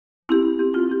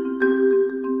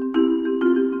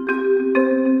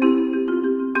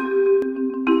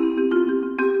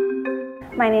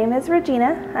My name is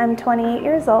Regina. I'm 28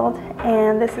 years old,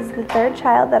 and this is the third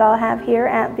child that I'll have here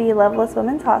at the Lovelace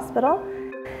Women's Hospital.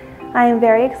 I am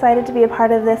very excited to be a part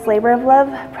of this Labor of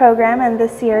Love program and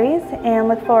this series, and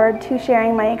look forward to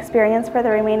sharing my experience for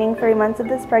the remaining 3 months of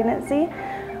this pregnancy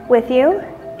with you,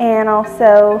 and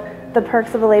also the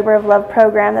perks of the Labor of Love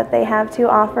program that they have to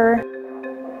offer,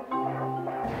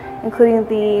 including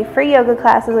the free yoga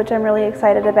classes, which I'm really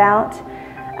excited about,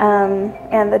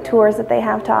 and the tours that they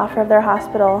have to offer of their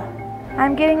hospital.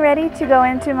 I'm getting ready to go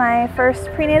into my first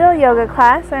prenatal yoga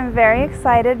class. I'm very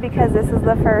excited because this is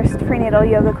the first prenatal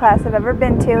yoga class I've ever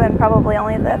been to, and probably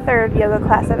only the third yoga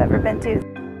class I've ever been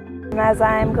to. As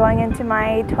I'm going into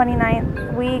my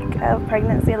 29th week of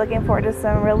pregnancy, looking forward to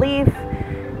some relief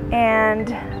and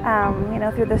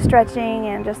through the stretching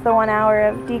and just the 1 hour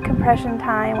of decompression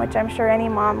time, which I'm sure any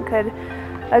mom could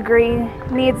agree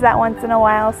needs that once in a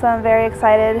while. So I'm very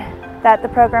excited that the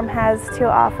program has to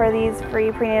offer these free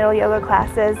prenatal yoga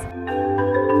classes.